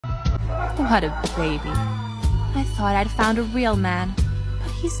What a baby. I thought I'd found a real man,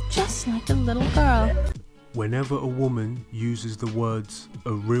 but he's just like a little girl. Whenever a woman uses the words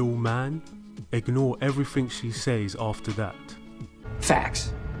 "a real man," ignore everything she says after that.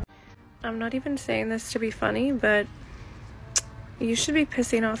 Facts. I'm not even saying this to be funny, but you should be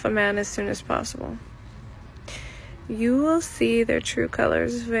pissing off a man as soon as possible. You will see their true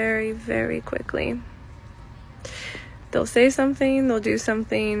colors very, very quickly. They'll say something, they'll do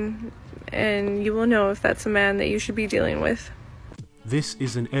something, and you will know if that's a man that you should be dealing with. This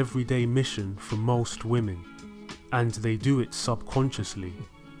is an everyday mission for most women, and they do it subconsciously,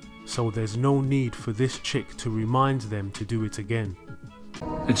 so there's no need for this chick to remind them to do it again.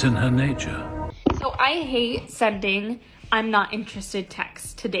 It's in her nature. So I hate sending "I'm not interested"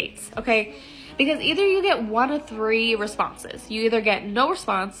 texts to dates, okay? Because either you get one of three responses. You either get no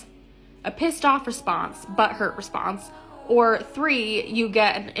response, a pissed off response, butthurt response, or three, you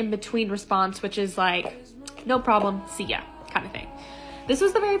get an in-between response, which is like, no problem, see ya, kind of thing. This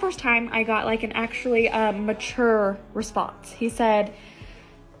was the very first time I got like an actually mature response. He said,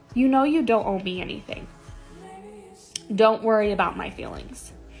 "You know you don't owe me anything. Don't worry about my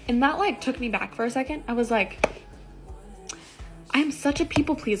feelings." And that like took me back for a second. I was like, I'm such a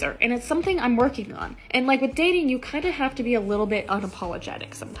people pleaser, and it's something I'm working on. And like with dating, you kind of have to be a little bit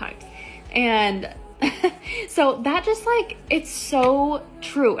unapologetic sometimes. And so that just like, it's so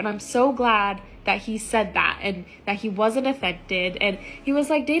true. And I'm so glad that he said that and that he wasn't offended. And he was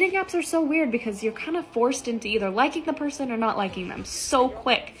like, dating apps are so weird because you're kind of forced into either liking the person or not liking them so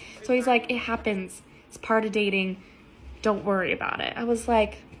quick. So he's like, it happens. It's part of dating. Don't worry about it. I was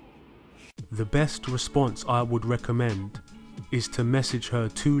like, the best response I would recommend is to message her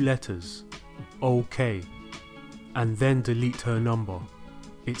 2 letters, "OK," and then delete her number.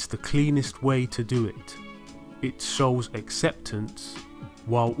 It's the cleanest way to do it. It shows acceptance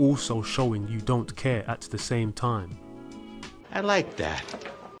while also showing you don't care at the same time. I like that.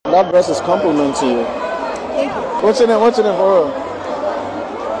 That dress is complimenting you. Thank you. What's your name? What's your name for real?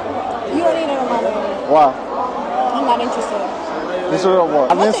 You don't need to know my name. Why? I'm not interested. This is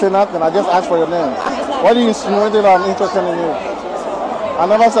what? I didn't say nothing. I just asked for your name. Why do you insinuate that I'm interested in you? I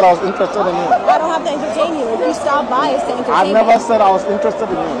never said I was interested in you. I don't have to entertain you. If you stop by, it's to entertain I never said I was interested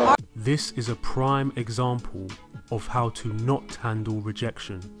in you. This is a prime example of how to not handle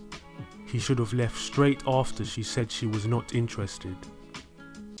rejection. He should have left straight after she said she was not interested.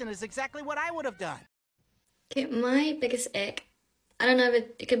 Is exactly what I would have done. Okay, my biggest ick, I don't know if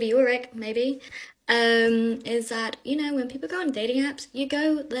it could be your ick, maybe, is that, you know, when people go on dating apps, you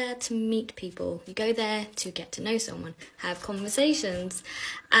go there to meet people. You go there to get to know someone, have conversations.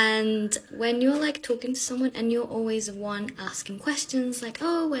 And when you're like talking to someone and you're always the one asking questions like,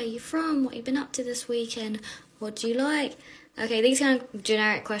 oh, where are you from? What have you been up to this weekend? What do you like? Okay, these kind of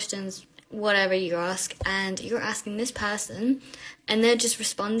generic questions, whatever you ask, and you're asking this person and they're just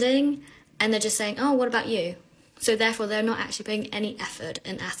responding and they're just saying, oh, what about you? So therefore, they're not actually putting any effort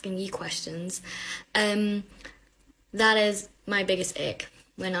in asking you questions. That is my biggest ick,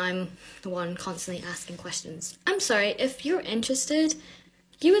 when I'm the one constantly asking questions. I'm sorry, if you're interested,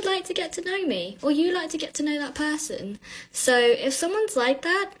 you would like to get to know me, or you like to get to know that person. So if someone's like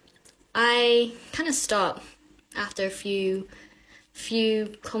that, I kind of stop after a few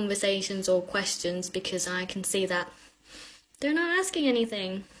conversations or questions, because I can see that they're not asking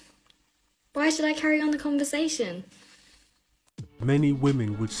anything. Why should I carry on the conversation? Many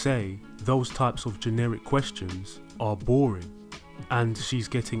women would say those types of generic questions are boring, and she's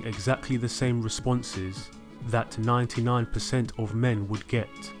getting exactly the same responses that 99% of men would get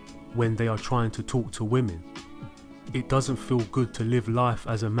when they are trying to talk to women. It doesn't feel good to live life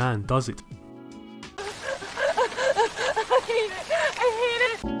as a man, does it?